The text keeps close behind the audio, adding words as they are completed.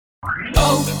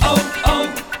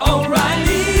O'Reilly!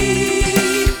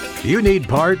 You need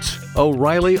parts?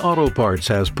 O'Reilly Auto Parts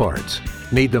has parts.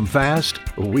 Need them fast?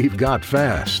 We've got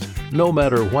fast. No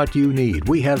matter what you need,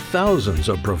 we have thousands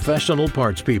of professional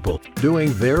parts people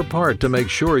doing their part to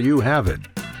make sure you have it.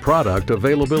 Product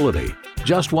availability.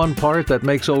 Just one part that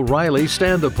makes O'Reilly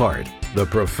stand apart. The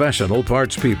professional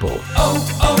parts people.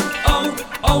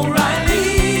 O'Reilly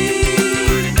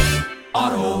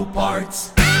Auto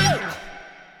Parts.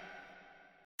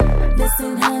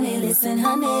 Listen, honey, listen,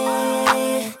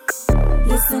 honey.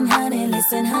 Listen, honey,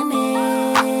 listen,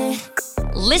 honey.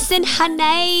 Listen,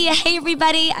 honey. Hey,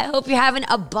 everybody. I hope you're having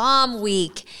a bomb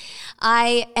week.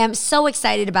 I am so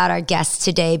excited about our guest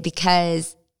today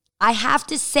because I have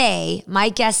to say my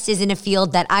guest is in a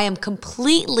field that I am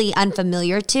completely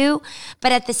unfamiliar to,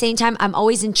 but at the same time, I'm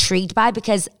always intrigued by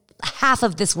because half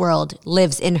of this world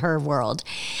lives in her world.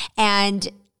 And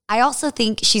I also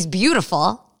think she's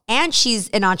beautiful. And she's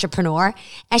an entrepreneur,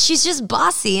 and she's just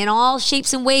bossy in all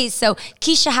shapes and ways. So,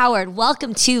 Keisha Howard,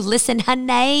 welcome to Listen,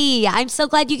 Honey. I'm so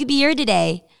glad you could be here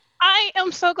today. I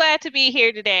am so glad to be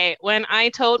here today. When I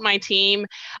told my team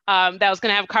that I was going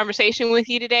to have a conversation with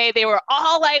you today, they were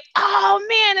all like, "Oh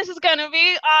man, this is going to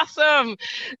be awesome!"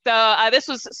 So this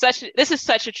is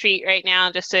such a treat right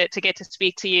now, just to get to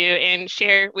speak to you and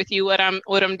share with you what I'm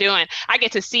doing. I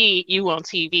get to see you on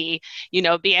TV,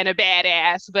 being a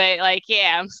badass, but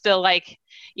I'm still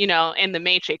in the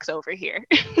Matrix over here.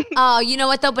 Oh, you know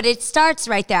what though? But it starts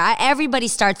right there. Everybody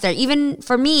starts there. Even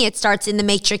for me, it starts in the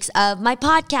matrix of my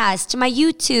podcast, to my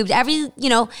YouTube, every,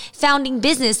 founding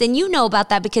business. And you know about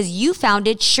that because you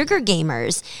founded Sugar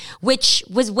Gamers, which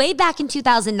was way back in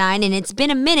 2009. And it's been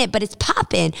a minute, but it's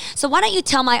popping. So why don't you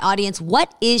tell my audience,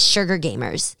 what is Sugar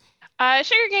Gamers?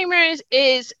 Sugar Gamers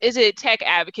is a tech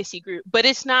advocacy group, but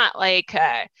it's not like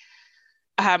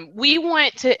we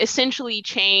want to essentially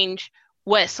change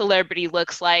what celebrity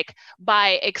looks like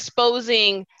by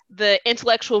exposing the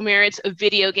intellectual merits of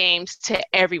video games to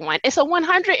everyone. It's a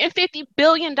 $150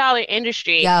 billion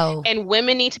industry, and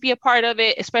women need to be a part of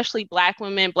it, especially Black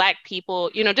women, Black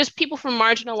people, just people from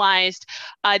marginalized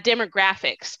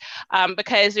demographics,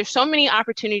 because there's so many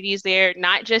opportunities there,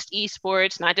 not just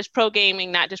esports, not just pro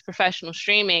gaming, not just professional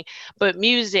streaming, but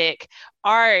music,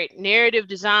 art, narrative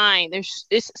design.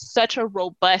 It's such a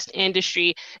robust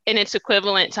industry, and it's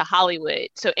equivalent to Hollywood.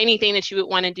 So anything that you would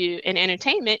want to do in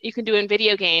entertainment, you can do in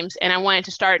video games. And I wanted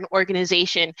to start an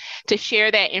organization to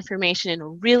share that information in a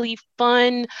really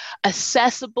fun,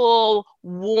 accessible,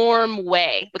 warm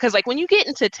way. Because when you get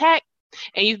into tech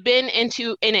and you've been in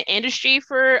an industry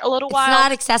for a little while, it's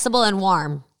not accessible and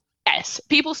warm. Yes,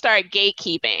 people start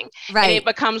gatekeeping, right? And it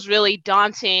becomes really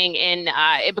daunting, and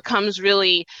it becomes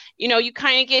really, you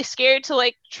kind of get scared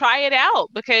to try it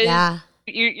out because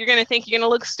you're going to think you're going to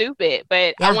look stupid.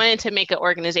 But I wanted to make an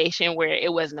organization where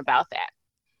it wasn't about that.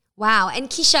 Wow. And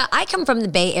Keisha, I come from the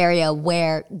Bay Area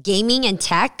where gaming and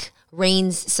tech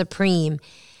reigns supreme,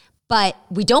 but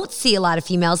we don't see a lot of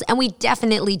females, and we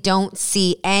definitely don't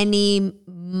see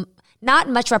not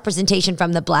much representation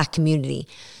from the Black community.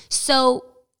 So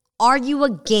are you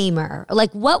a gamer?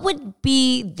 What would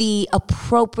be the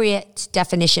appropriate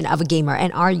definition of a gamer,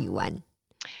 and are you one?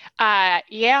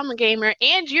 I'm a gamer,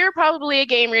 and you're probably a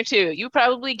gamer too. You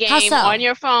probably game on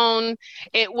your phone.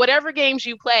 Whatever games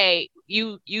you play,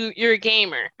 you're a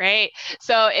gamer, right?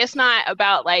 So it's not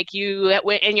about you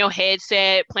in your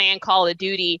headset playing Call of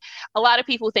Duty. A lot of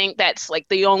people think that's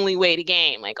the only way to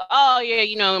game. I'm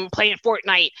playing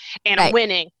Fortnite and I'm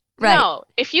winning. Right. No,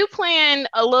 if you plan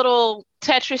a little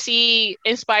Tetris-y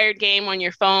inspired game on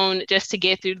your phone just to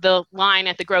get through the line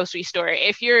at the grocery store,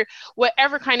 if you're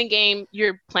whatever kind of game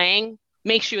you're playing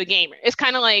makes you a gamer. It's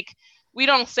kind of we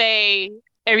don't say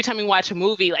every time we watch a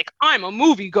movie I'm a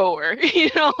movie goer,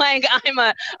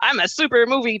 I'm a super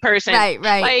movie person.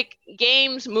 Right.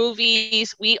 Games,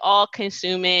 movies, we all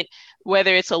consume it,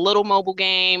 whether it's a little mobile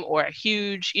game or a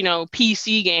huge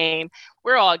PC game.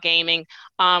 We're all gaming.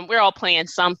 We're all playing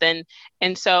something.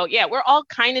 And so, we're all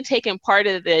kind of taking part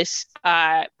in this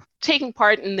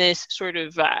sort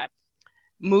of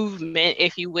movement,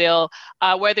 if you will,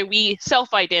 whether we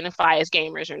self-identify as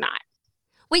gamers or not.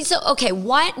 Wait, so, okay,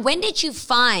 when did you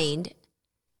find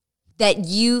that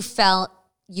you felt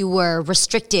you were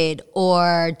restricted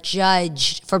or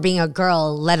judged for being a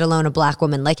girl, let alone a Black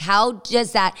woman? How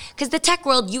does that, because the tech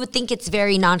world, you would think it's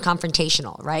very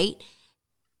non-confrontational, right?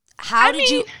 I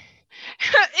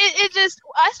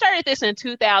started this in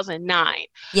 2009.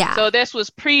 Yeah. So this was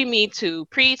pre-Me Too,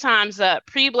 pre-Time's Up,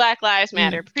 pre-Black Lives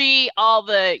Matter, pre all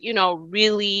the,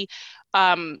 really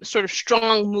sort of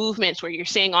strong movements where you're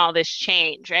seeing all this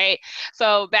change, right?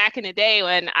 So back in the day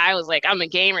when I was like, I'm a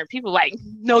gamer, people were like,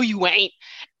 no, you ain't.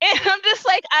 And I'm just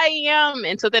like, I am.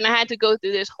 And so then I had to go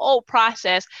through this whole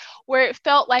process where it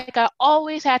felt like I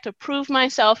always had to prove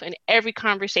myself in every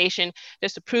conversation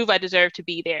just to prove I deserved to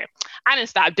be there. I didn't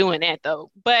stop doing that though.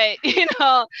 But it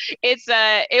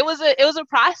was a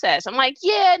process. I'm like,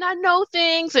 yeah, and I know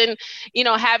things, and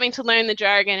having to learn the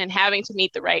jargon and having to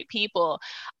meet the right people.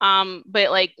 But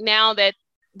like now that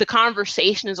the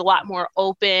conversation is a lot more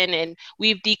open and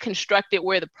we've deconstructed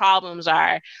where the problems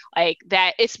are, like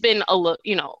that, it's been a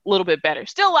little bit better.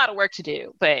 Still a lot of work to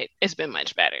do, but it's been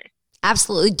much better.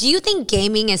 Absolutely. Do you think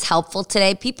gaming is helpful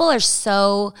today? People are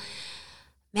so,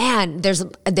 man, there's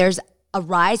a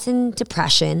rise in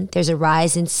depression, there's a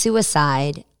rise in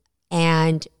suicide,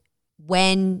 and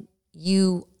when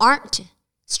you aren't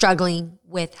struggling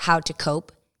with how to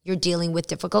cope, you're dealing with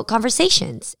difficult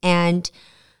conversations and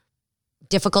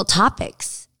difficult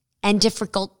topics and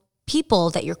difficult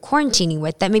people that you're quarantining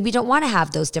with that maybe don't want to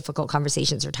have those difficult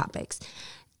conversations or topics.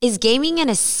 Is gaming an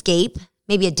escape,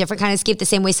 maybe a different kind of escape, the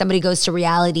same way somebody goes to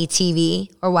reality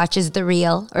TV or watches The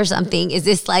Real or something? Is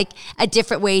this like a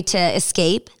different way to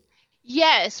escape?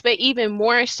 Yes, but even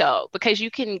more so because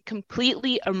you can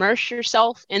completely immerse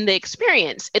yourself in the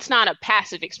experience. It's not a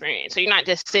passive experience. So you're not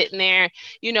just sitting there,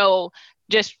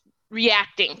 just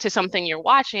reacting to something you're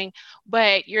watching,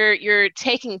 but you're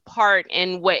taking part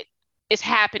in what is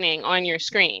happening on your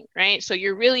screen, right? So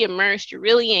you're really immersed, you're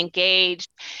really engaged.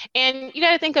 And you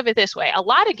got to think of it this way. A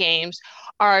lot of games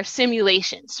are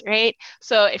simulations, right?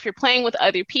 So if you're playing with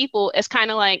other people, it's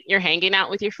kind of like you're hanging out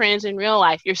with your friends in real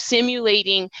life. You're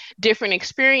simulating different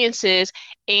experiences,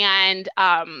 and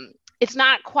it's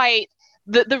not quite,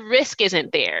 the risk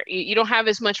isn't there. You don't have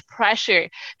as much pressure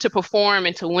to perform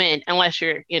and to win unless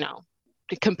you're,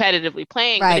 competitively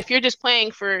playing. Right. But if you're just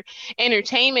playing for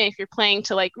entertainment, if you're playing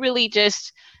to like really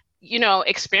just,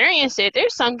 experience it,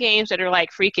 there's some games that are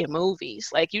like freaking movies.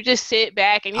 Like you just sit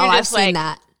back and you're just I've seen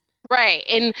that. Right.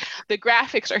 And the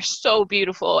graphics are so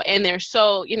beautiful and they're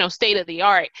so, state of the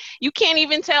art. You can't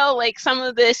even tell like some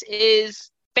of this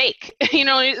is fake,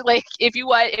 like if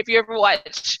you ever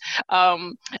watch,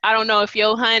 I don't know if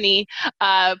Yo Honey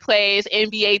plays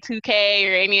NBA 2K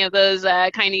or any of those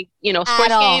kind of,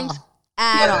 sports games.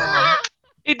 At all.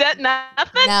 He does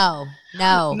nothing? No.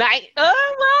 Well,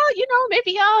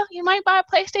 maybe you might buy a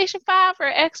PlayStation 5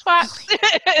 or Xbox,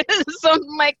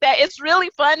 something like that. It's really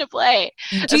fun to play.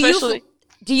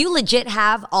 Do you legit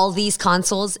have all these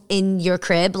consoles in your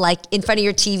crib, like in front of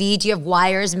your TV? Do you have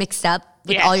wires mixed up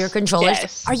with all your controllers?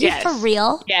 Yes, Are you for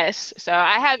real? Yes. So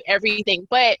I have everything,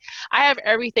 but I have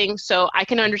everything so I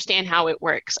can understand how it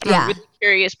works. I'm a really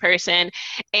curious person,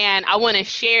 and I want to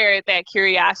share that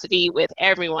curiosity with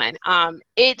everyone.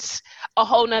 It's a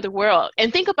whole nother world.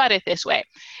 And think about it this way.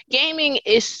 Gaming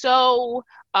is so,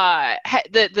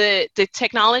 the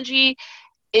technology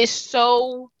is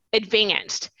so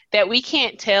advanced that we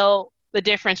can't tell the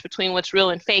difference between what's real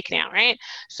and fake now, right?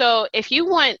 So if you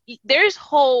want, there's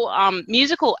whole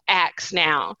musical acts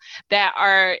now that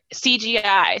are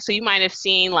CGI. So you might have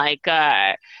seen like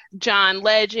John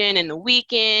Legend and The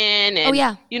Weeknd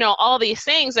and all these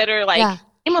things that are like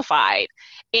gamified.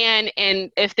 And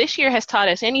if this year has taught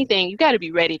us anything, you got to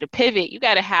be ready to pivot. You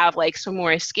got to have like some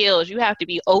more skills. You have to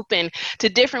be open to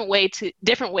different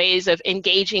ways of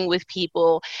engaging with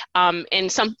people in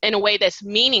a way that's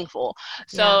meaningful.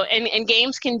 So and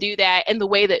games can do that, and the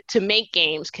way that to make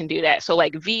games can do that. So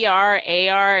like VR,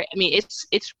 AR, I mean,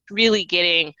 it's really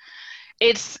getting.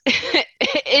 It's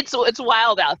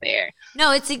wild out there.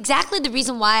 No, it's exactly the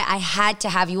reason why I had to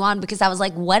have you on, because I was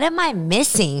like, what am I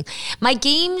missing? My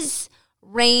games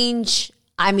range,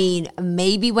 I mean,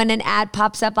 maybe when an ad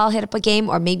pops up, I'll hit up a game,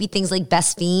 or maybe things like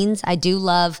Best Fiends. I do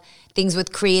love things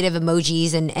with creative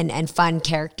emojis and fun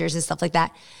characters and stuff like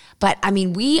that. But I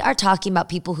mean, we are talking about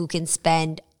people who can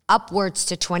spend upwards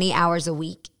to 20 hours a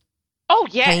week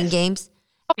playing games.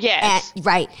 Yes.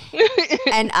 Right.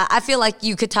 And I feel like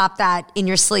you could top that in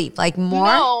your sleep, like more.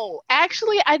 No,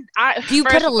 actually, I do you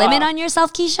put a limit on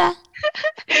yourself, Keisha?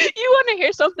 You want to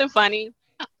hear something funny?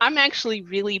 I'm actually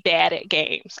really bad at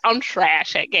games. I'm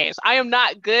trash at games. I am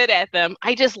not good at them.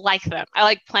 I just like them. I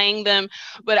like playing them,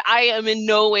 but I am in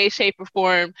no way, shape, or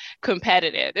form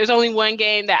competitive. There's only one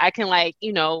game that I can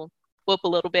whoop a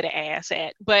little bit of ass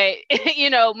at. But,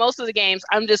 most of the games,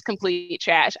 I'm just complete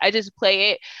trash. I just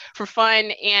play it for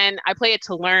fun, and I play it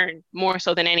to learn more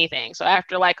so than anything. So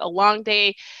after like a long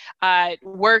day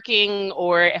working,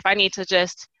 or if I need to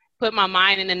just put my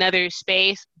mind in another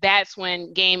space, that's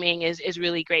when gaming is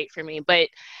really great for me. But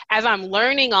as I'm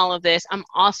learning all of this, I'm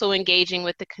also engaging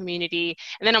with the community.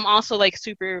 And then I'm also like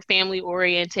super family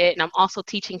oriented, and I'm also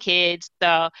teaching kids.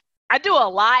 So I do a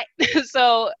lot.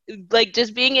 So like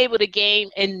just being able to game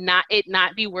and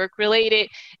not be work related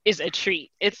is a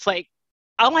treat. It's like,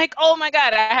 I'm like, oh my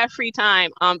God, I have free time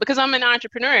because I'm an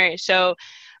entrepreneur. So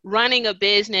running a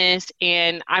business,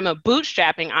 and I'm a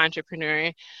bootstrapping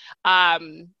entrepreneur,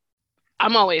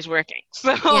 I'm always working.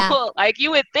 So like you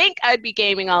would think I'd be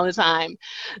gaming all the time.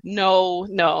 No.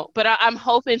 But I'm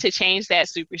hoping to change that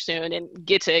super soon and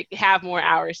get to have more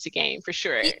hours to game for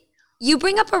sure. You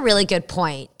bring up a really good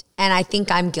point, and I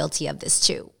think I'm guilty of this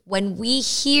too. When we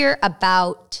hear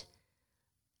about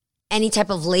any type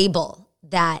of label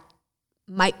that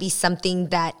might be something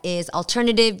that is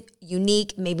alternative,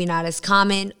 unique, maybe not as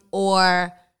common,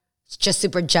 or just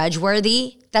super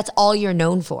judge-worthy, that's all you're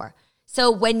known for. So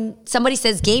when somebody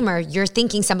says gamer, you're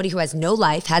thinking somebody who has no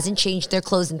life, hasn't changed their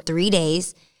clothes in 3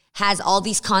 days, has all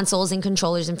these consoles and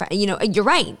controllers in front. You know, you're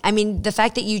right. I mean, the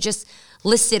fact that you just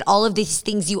listed all of these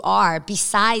things you are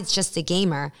besides just a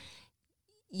gamer,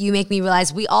 you make me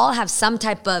realize we all have some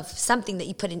type of something that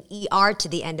you put an ER to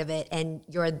the end of it, and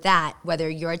you're that, whether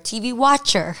you're a TV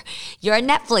watcher, you're a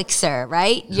Netflixer,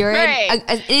 right? You're an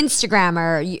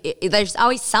Instagrammer. There's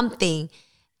always something.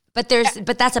 But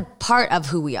that's a part of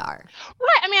who we are.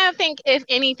 Right. I mean, I think if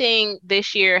anything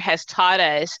this year has taught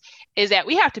us is that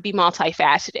we have to be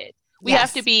multifaceted. We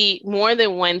have to be more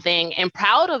than one thing, and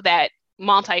proud of that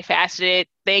multifaceted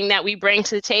thing that we bring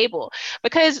to the table.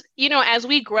 Because, you know, as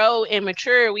we grow and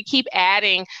mature, we keep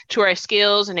adding to our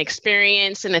skills and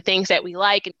experience and the things that we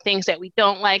like and things that we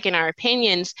don't like in our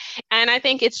opinions. And I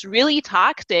think it's really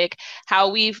toxic how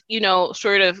we've, you know,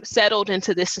 sort of settled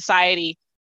into this society.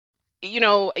 You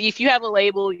know, if you have a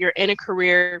label, you're in a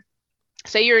career,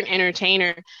 say you're an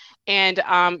entertainer, and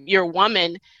you're a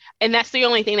woman, and that's the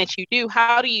only thing that you do,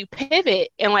 how do you pivot?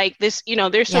 And like this, you know,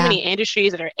 there's so many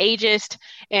industries that are ageist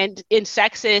and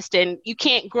sexist, and you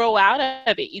can't grow out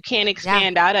of it. You can't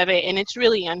expand out of it. And it's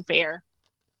really unfair.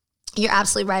 You're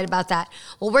absolutely right about that.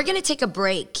 Well, we're going to take a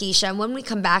break, Keisha. And when we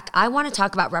come back, I want to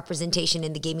talk about representation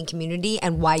in the gaming community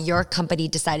and why your company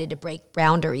decided to break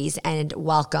boundaries and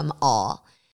welcome all.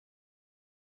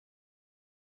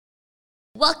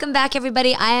 Welcome back,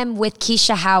 everybody. I am with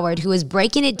Keisha Howard, who is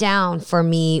breaking it down for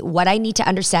me what I need to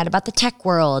understand about the tech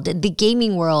world, the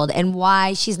gaming world, and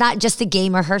why she's not just a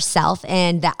gamer herself,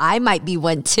 and that I might be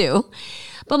one too.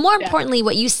 But more importantly,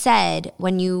 what you said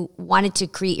when you wanted to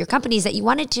create your company is that you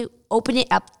wanted to open it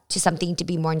up to something to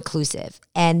be more inclusive,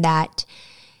 and that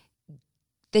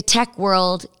the tech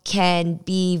world can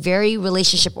be very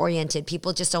relationship oriented.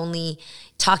 People just only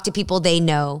talk to people they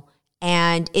know.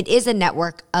 And it is a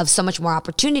network of so much more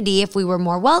opportunity if we were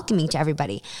more welcoming to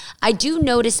everybody. I do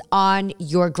notice on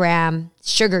your gram,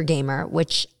 Sugar Gamer,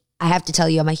 which I have to tell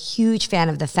you, I'm a huge fan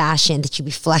of the fashion that you be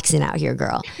flexing out here,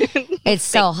 girl. It's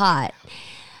so hot.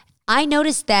 I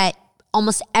noticed that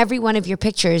almost every one of your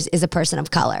pictures is a person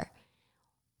of color.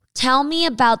 Tell me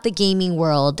about the gaming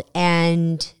world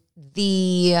and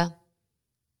the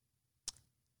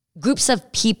groups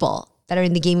of people that are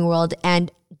in the gaming world,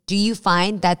 and do you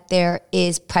find that there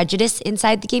is prejudice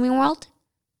inside the gaming world?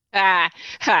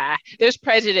 There's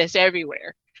prejudice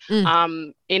everywhere. You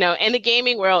know, in the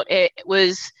gaming world,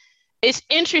 it's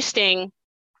interesting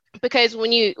because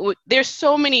there's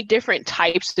so many different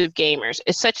types of gamers.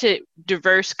 It's such a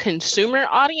diverse consumer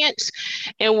audience,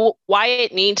 and why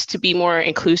it needs to be more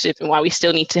inclusive and why we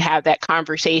still need to have that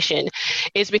conversation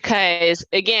is because,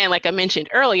 again, like I mentioned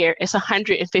earlier, it's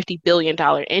 $150 billion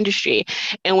industry.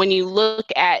 And when you look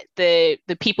at the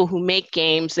people who make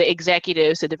games, the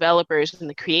executives, the developers, and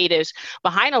the creatives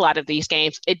behind a lot of these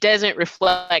games, it doesn't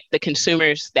reflect the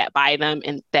consumers that buy them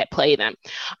and that play them.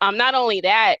 Not only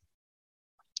that,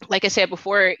 like I said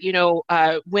before, you know,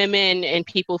 women and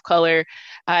people of color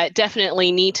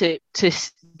definitely need to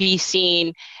be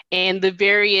seen in the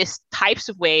various types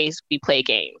of ways we play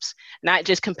games, not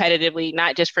just competitively,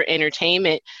 not just for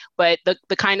entertainment, but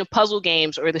the kind of puzzle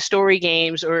games or the story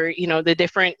games or, you know, the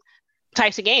different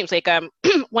types of games. Like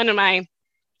one of my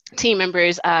team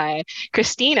members,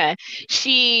 Christina,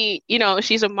 she, you know,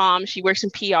 she's a mom, she works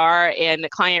in PR and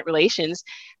client relations,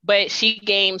 but she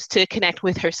games to connect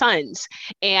with her sons.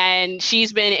 And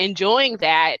she's been enjoying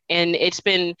that. And it's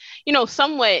been, you know,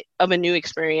 somewhat of a new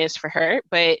experience for her,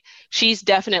 but she's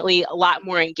definitely a lot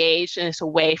more engaged, and it's a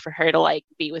way for her to like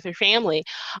be with her family.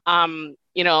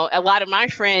 You know, a lot of my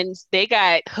friends, they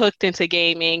got hooked into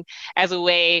gaming as a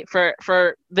way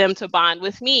for them to bond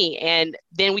with me. And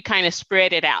then we kind of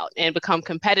spread it out and become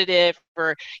competitive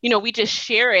or, we just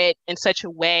share it in such a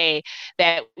way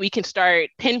that we can start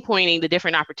pinpointing the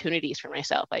different opportunities for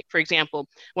myself. Like, for example,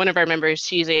 one of our members,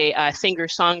 she's a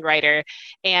singer-songwriter,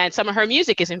 and some of her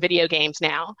music is in video games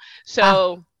now.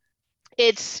 So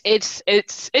it's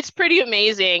pretty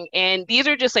amazing. And these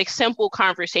are just like simple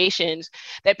conversations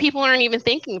that people aren't even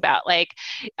thinking about. Like,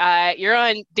 you're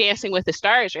on Dancing with the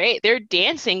Stars, right? They're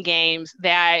dancing games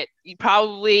that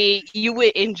you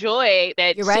would enjoy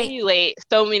that You're right. simulate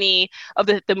so many of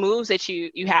the moves that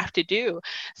you have to do.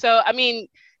 So, I mean,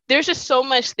 there's just so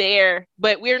much there,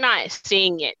 but we're not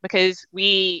seeing it because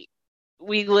we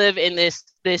live in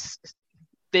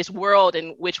this world in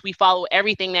which we follow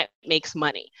everything that makes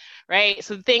money, right?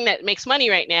 So the thing that makes money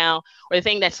right now, or the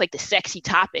thing that's like the sexy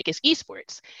topic, is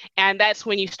esports. And that's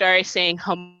when you start seeing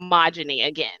homogeny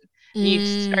again.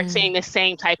 You start seeing the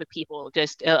same type of people,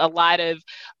 just a lot of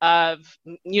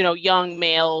young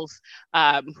males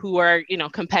who are,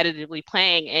 competitively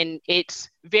playing. And it's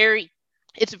very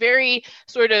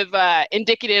sort of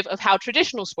indicative of how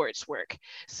traditional sports work.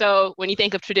 So when you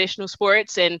think of traditional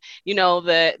sports and,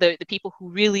 the people who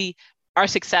really are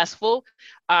successful,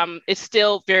 it's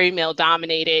still very male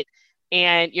dominated.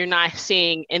 And you're not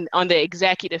seeing on the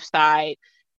executive side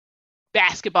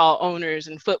basketball owners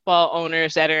and football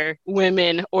owners that are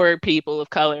women or people of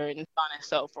color, and so on and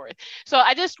so forth. So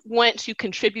I just want to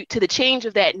contribute to the change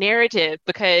of that narrative,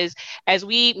 because as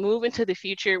we move into the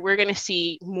future, we're going to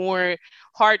see more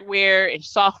hardware and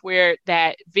software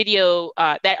that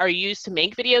are used to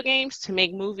make video games, to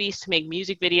make movies, to make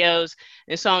music videos,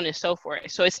 and so on and so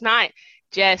forth. So it's not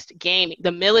just gaming.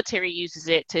 The military uses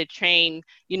it to train,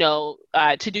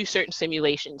 to do certain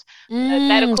simulations.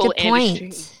 Medical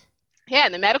industry. Yeah,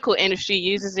 and the medical industry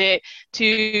uses it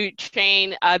to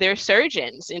train their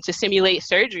surgeons and to simulate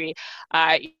surgery.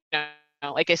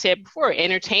 Like I said before,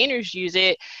 entertainers use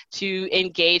it to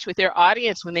engage with their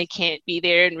audience when they can't be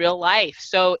there in real life.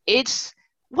 So it's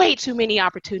way too many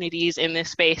opportunities in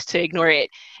this space to ignore it.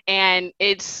 And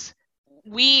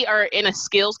we are in a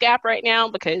skills gap right now,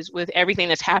 because with everything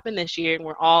that's happened this year and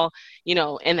we're all,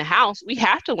 in the house, we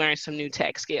have to learn some new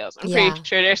tech skills. I'm pretty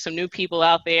sure there's some new people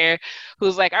out there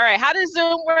who's like, all right, how does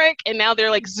Zoom work? And now they're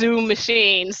like Zoom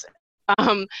machines.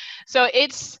 So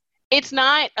it's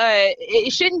not,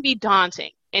 it shouldn't be daunting.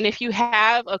 And if you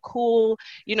have a cool,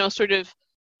 sort of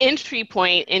entry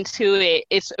point into it,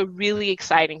 it's a really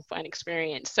exciting, fun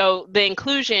experience. So the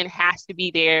inclusion has to be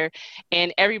there,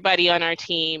 and everybody on our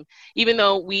team, even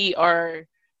though we are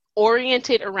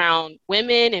oriented around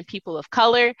women and people of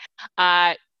color,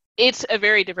 it's a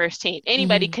very diverse team.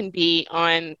 Anybody can be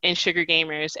in Sugar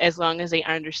Gamers, as long as they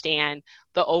understand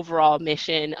the overall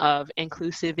mission of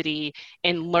inclusivity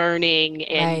and learning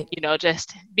and,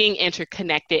 just being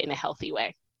interconnected in a healthy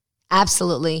way.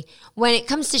 Absolutely. When it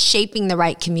comes to shaping the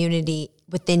right community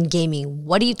within gaming,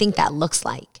 what do you think that looks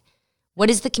like? What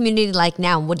is the community like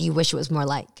now? What do you wish it was more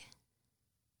like?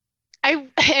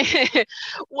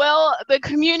 Well, the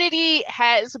community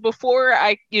has, before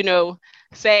I,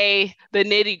 say the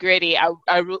nitty gritty, I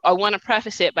want to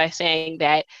preface it by saying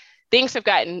that things have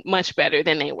gotten much better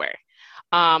than they were.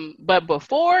 But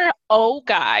before, oh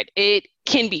God, it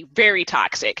can be very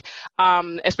toxic.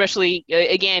 Especially,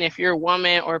 again, if you're a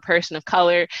woman or a person of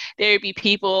color, there'd be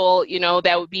people,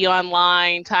 that would be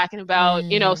online talking about,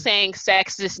 saying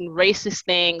sexist and racist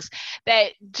things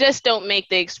that just don't make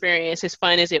the experience as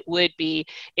fun as it would be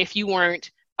if you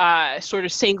weren't sort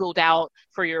of singled out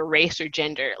for your race or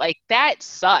gender. Like, that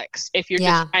sucks if you're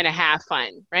just trying to have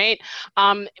fun, right?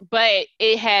 But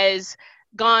it has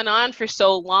gone on for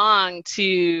so long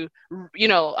to,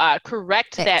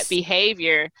 correct that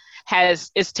behavior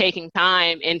is taking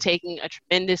time and taking a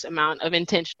tremendous amount of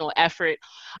intentional effort.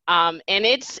 And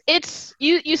it's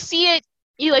you see it,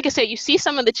 like I said, you see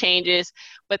some of the changes,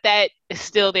 but that is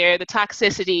still there. The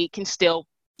toxicity can still,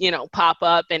 pop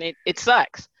up, and it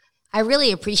sucks. I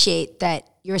really appreciate that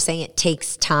you're saying it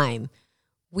takes time.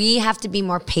 We have to be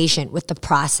more patient with the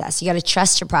process. You got to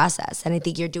trust your process. And I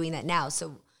think you're doing that now.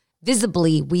 So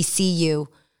visibly, we see you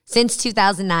since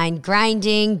 2009,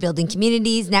 grinding, building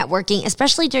communities, networking,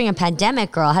 especially during a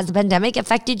pandemic, girl. Has the pandemic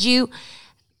affected you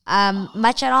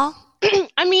much at all?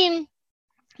 I mean,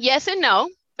 yes and no.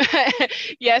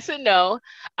 Yes and no.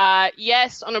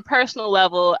 Yes, on a personal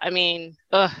level, I mean,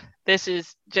 this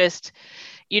is just,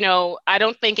 I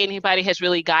don't think anybody has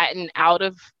really gotten out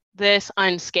of this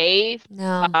unscathed.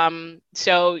 No.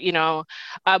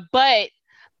 But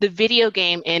the video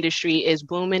game industry is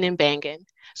booming and banging.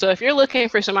 So if you're looking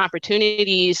for some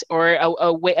opportunities or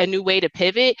a new way to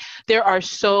pivot, there are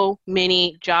so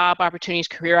many job opportunities,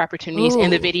 career opportunities in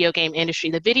the video game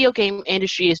industry. The video game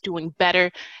industry is doing better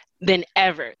than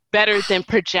ever, better than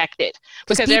projected,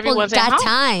 because everyone's at got home.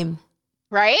 time.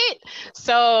 Right?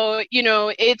 So,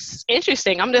 it's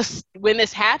interesting. When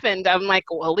this happened, I'm like,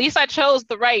 well, at least I chose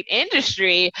the right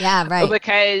industry. Yeah, right.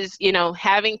 Because,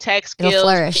 having tech skills. It'll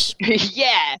flourish.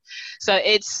 Yeah. So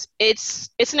it's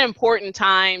an important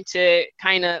time to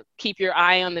kind of keep your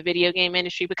eye on the video game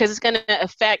industry, because it's going to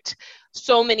affect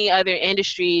so many other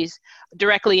industries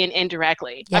directly and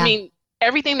indirectly. Yeah. I mean,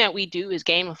 everything that we do is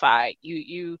gamified.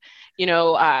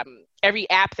 Every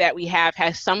app that we have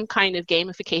has some kind of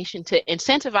gamification to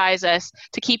incentivize us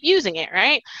to keep using it,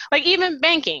 right? Like even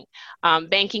banking.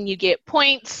 Banking, you get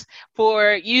points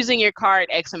for using your card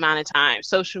X amount of time.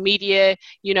 Social media,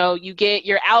 you get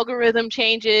your algorithm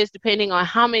changes depending on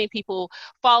how many people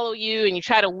follow you, and you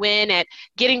try to win at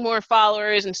getting more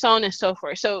followers and so on and so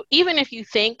forth. So even if you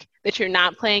think that you're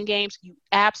not playing games, you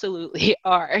absolutely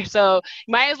are. So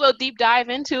you might as well deep dive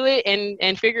into it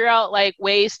and figure out like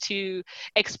ways to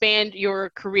expand your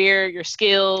career, your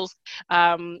skills,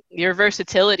 your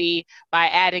versatility by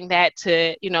adding that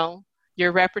to,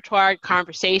 your repertoire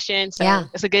conversation. So yeah.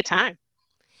 It's a good time.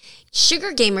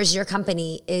 Sugar Gamers, your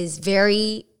company, is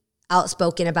very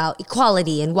outspoken about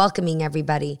equality and welcoming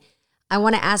everybody. I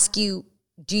want to ask you,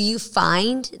 do you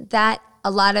find that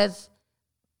a lot of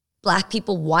Black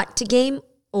people want to game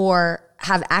or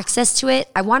have access to it?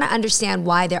 I want to understand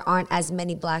why there aren't as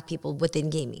many Black people within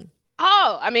gaming.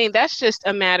 Oh, I mean, that's just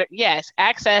a matter, yes,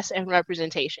 access and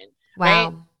representation. Wow.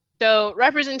 Right? So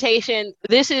representation,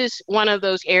 this is one of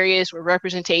those areas where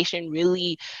representation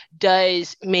really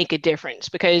does make a difference,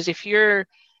 because if you're,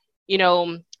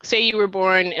 say you were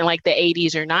born in like the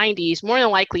 80s or 90s, more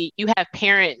than likely you have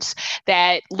parents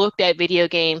that looked at video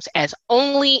games as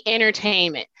only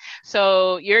entertainment.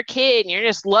 So you're a kid and you're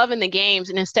just loving the games,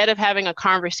 and instead of having a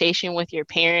conversation with your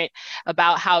parent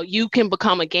about how you can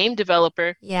become a game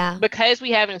developer, because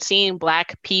we haven't seen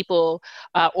Black people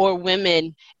or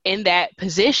women in that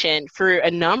position for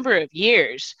a number of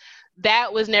years,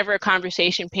 that was never a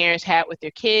conversation parents had with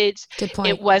their kids. Good point.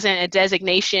 It wasn't a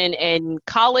designation in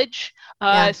college.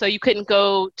 So you couldn't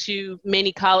go to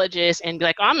many colleges and be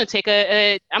like, oh, I'm going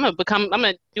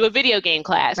to do a video game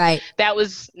class. Right. That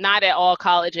was not at all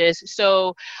colleges.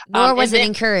 So, nor was it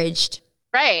encouraged.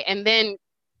 Right. And then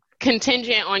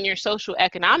contingent on your social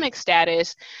economic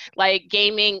status, like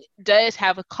gaming does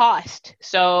have a cost.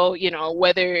 So,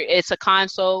 whether it's a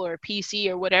console or a PC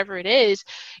or whatever it is,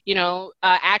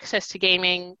 access to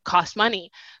gaming costs money.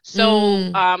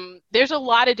 So there's a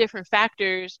lot of different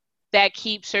factors that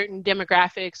keep certain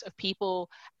demographics of people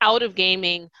out of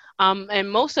gaming.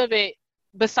 And most of it,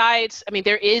 besides,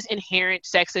 there is inherent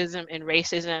sexism and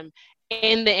racism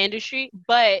in the industry,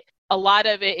 but a lot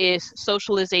of it is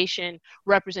socialization,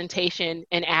 representation,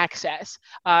 and access.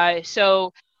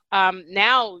 So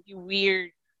now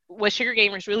what Sugar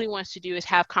Gamers really wants to do is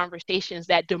have conversations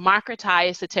that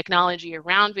democratize the technology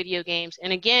around video games,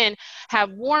 and again,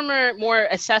 have warmer,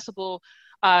 more accessible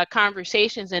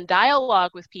conversations and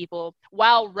dialogue with people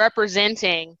while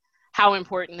representing how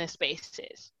important this space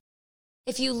is.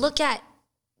 If you look at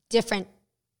different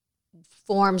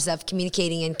forms of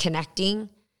communicating and connecting,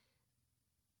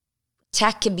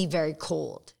 tech can be very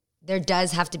cold. There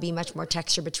does have to be much more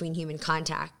texture between human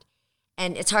contact.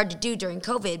 And it's hard to do during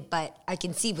COVID, but I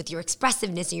can see with your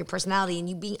expressiveness and your personality and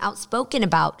you being outspoken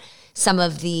about some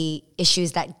of the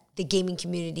issues that the gaming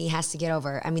community has to get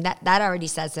over. That already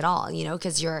says it all,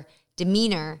 because your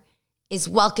demeanor is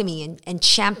welcoming and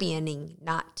championing,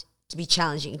 not to be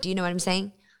challenging. Do you know what I'm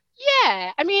saying?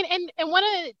 Yeah. And one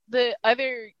of the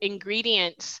other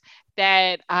ingredients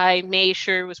that I made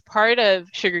sure was part of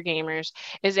Sugar Gamers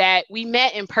is that we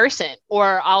met in person,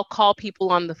 or I'll call people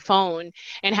on the phone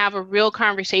and have a real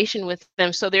conversation with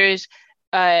them. So there's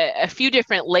a few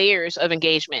different layers of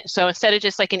engagement. So instead of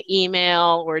just like an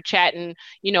email or chatting,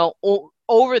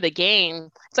 over the game,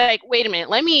 it's like, wait a minute,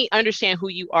 let me understand who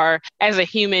you are as a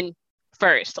human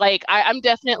first. Like I'm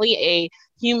definitely a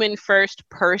human first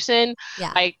person.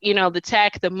 Yeah. Like, the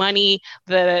tech, the money,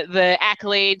 the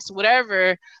accolades,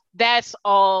 whatever, that's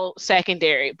all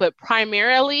secondary. But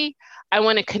primarily, I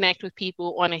want to connect with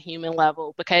people on a human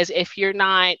level, because if you're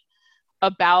not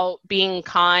about being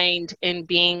kind and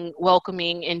being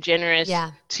welcoming and generous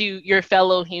to your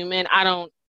fellow human,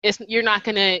 you're not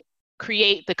going to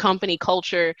create the company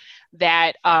culture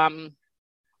that that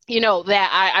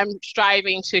I'm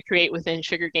striving to create within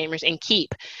Sugar Gamers and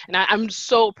keep. And I'm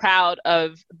so proud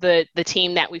of the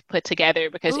team that we've put together,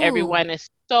 because everyone is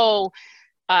so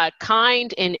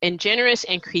kind and generous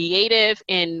and creative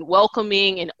and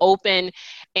welcoming and open,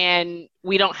 and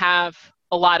we don't have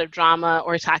a lot of drama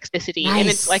or toxicity. Nice. And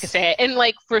it's like I said, and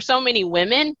like for so many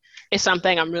women, is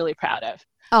something I'm really proud of.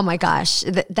 Oh my gosh.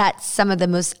 That's some of the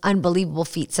most unbelievable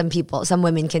feats some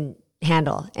women can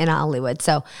handle in Hollywood.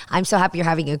 So I'm so happy you're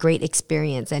having a great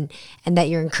experience and that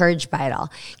you're encouraged by it all.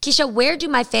 Keisha, where do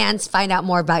my fans find out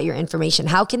more about your information?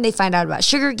 How can they find out about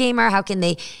Sugar Gamer? How can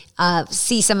they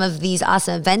see some of these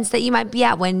awesome events that you might be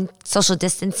at when social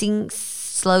distancing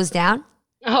slows down?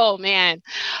 Oh man.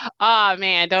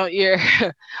 Don't you're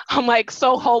I'm like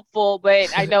so hopeful, but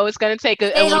I know it's going to take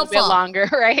a little bit longer,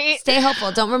 right? Stay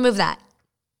hopeful. Don't remove that.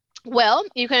 Well,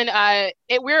 you can,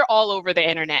 we're all over the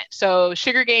internet. So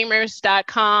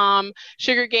sugargamers.com,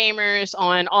 Sugar Gamers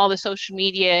on all the social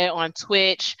media, on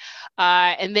Twitch.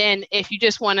 And then if you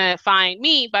just want to find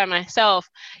me by myself,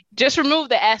 just remove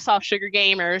the S off Sugar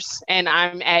Gamers, and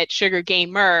I'm at Sugar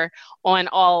Gamer on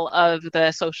all of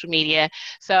the social media.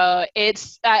 So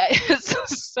it's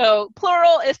so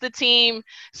plural is the team,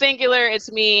 singular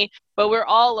it's me, but we're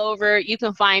all over. You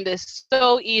can find us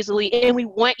so easily, and we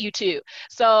want you to.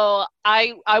 So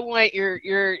I want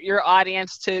your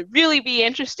audience to really be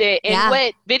interested in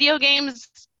what video games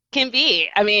can be.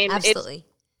 I mean, absolutely,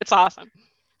 it's awesome.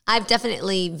 I've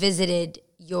definitely visited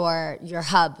your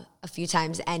hub a few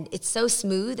times, and it's so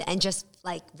smooth and just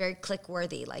like very click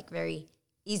worthy, like very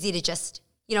easy to just,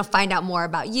 find out more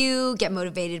about you, get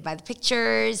motivated by the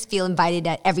pictures, feel invited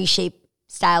at every shape,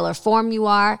 style, or form you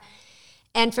are.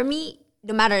 And for me,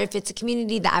 no matter if it's a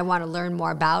community that I want to learn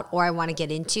more about or I want to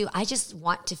get into, I just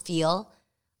want to feel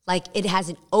like it has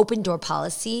an open door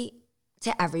policy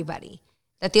to everybody.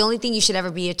 That the only thing you should ever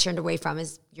be turned away from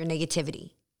is your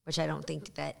negativity, which I don't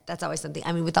think that's always something.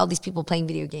 I mean, with all these people playing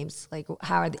video games, like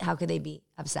how could they be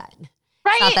upset?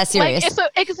 Right. It's not that serious.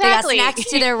 Exactly. They got snacks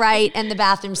to their right and the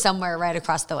bathroom somewhere right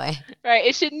across the way. Right.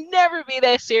 It should never be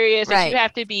that serious. Right. If you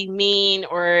have to be mean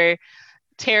or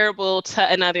terrible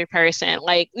to another person.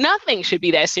 Like, nothing should be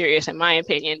that serious in my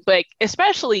opinion, but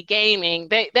especially gaming,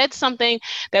 that's something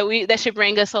that should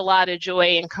bring us a lot of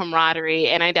joy and camaraderie.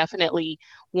 And I definitely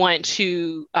want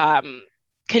to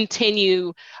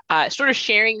continue sort of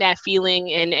sharing that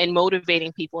feeling and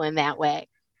motivating people in that way.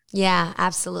 Yeah,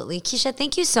 absolutely. Keisha,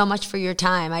 thank you so much for your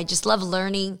time. I just love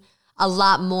learning a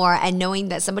lot more and knowing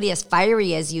that somebody as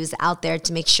fiery as you is out there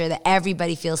to make sure that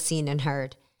everybody feels seen and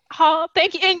heard. Oh,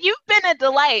 thank you. And you've been a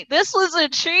delight. This was a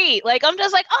treat. Like, I'm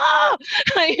just like,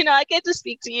 I get to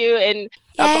speak to you and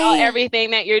about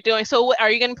everything that you're doing. So are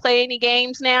you going to play any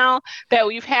games now that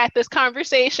we've had this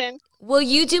conversation? Will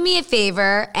you do me a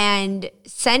favor and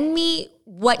send me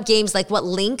what games, like what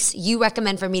links you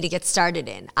recommend for me to get started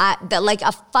in? Like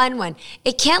a fun one.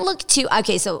 It can't look too,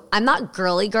 okay, so I'm not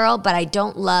girly girl, but I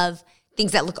don't love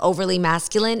things that look overly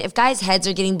masculine. If guys' heads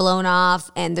are getting blown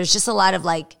off and there's just a lot of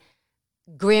like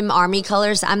grim army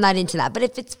colors, I'm not into that. But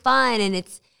if it's fun and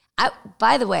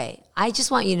by the way, I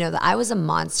just want you to know that I was a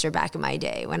monster back in my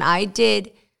day. When I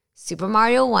did Super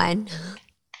Mario 1,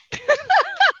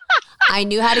 I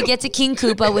knew how to get to King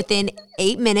Koopa within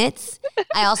 8 minutes.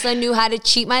 I also knew how to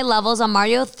cheat my levels on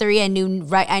Mario 3. I knew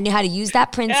how to use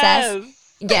that princess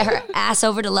and get her ass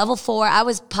over to level 4. I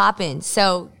was popping.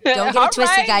 So don't get it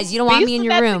twisted, guys. You don't want me in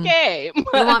your room. You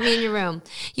don't want me in your room.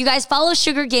 You guys follow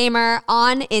Sugar Gamer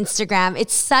on Instagram.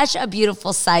 It's such a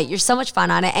beautiful site. You're so much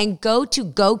fun on it. And go to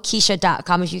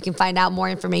gokeisha.com if you can find out more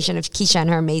information of Keisha and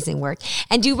her amazing work.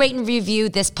 And do rate and review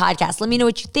this podcast. Let me know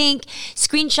what you think.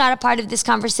 Screenshot a part of this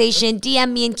conversation.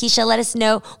 DM me and Keisha. Let us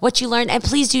know what you learned. And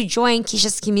please do join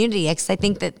Keisha's community, because I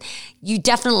think that you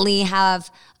definitely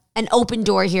have an open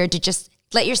door here to just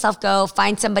let yourself go,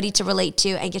 find somebody to relate to,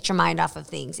 and get your mind off of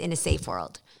things in a safe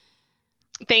world.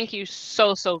 Thank you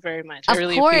so very much. I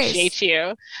really appreciate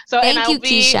you. So, Thank and I'll you,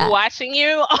 be Keisha. Watching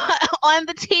you on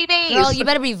the TV. Girl, you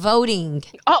better be voting.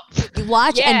 Oh, you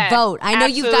watch and vote. I know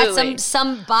absolutely. You've got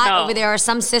some bot over there or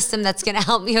some system that's going to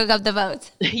help me hook up the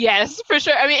votes. Yes, for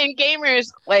sure. I mean, and gamers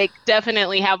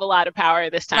definitely have a lot of power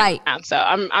this time around. So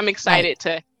I'm excited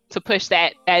to push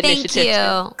that initiative. Thank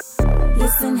you.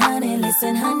 Listen, honey,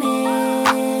 listen,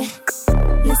 honey.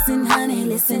 Listen, honey,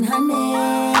 listen,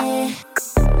 honey.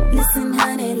 Listen,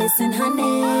 honey, listen,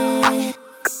 honey.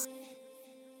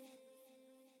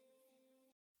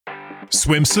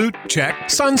 Swimsuit? Check.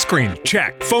 Sunscreen?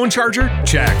 Check. Phone charger?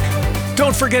 Check.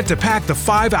 Don't forget to pack the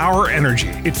 5-Hour Energy.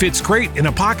 It fits great in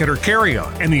a pocket or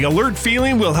carry-on, and the alert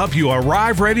feeling will help you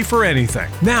arrive ready for anything.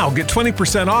 Now get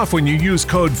 20% off when you use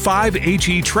code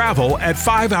 5HETRAVEL at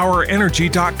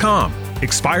 5hourenergy.com.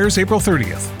 Expires April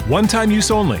 30th. One-time use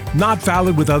only. Not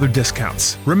valid with other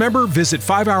discounts. Remember, visit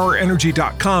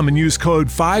 5hourenergy.com and use code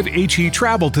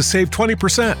 5HETRAVEL to save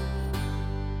 20%.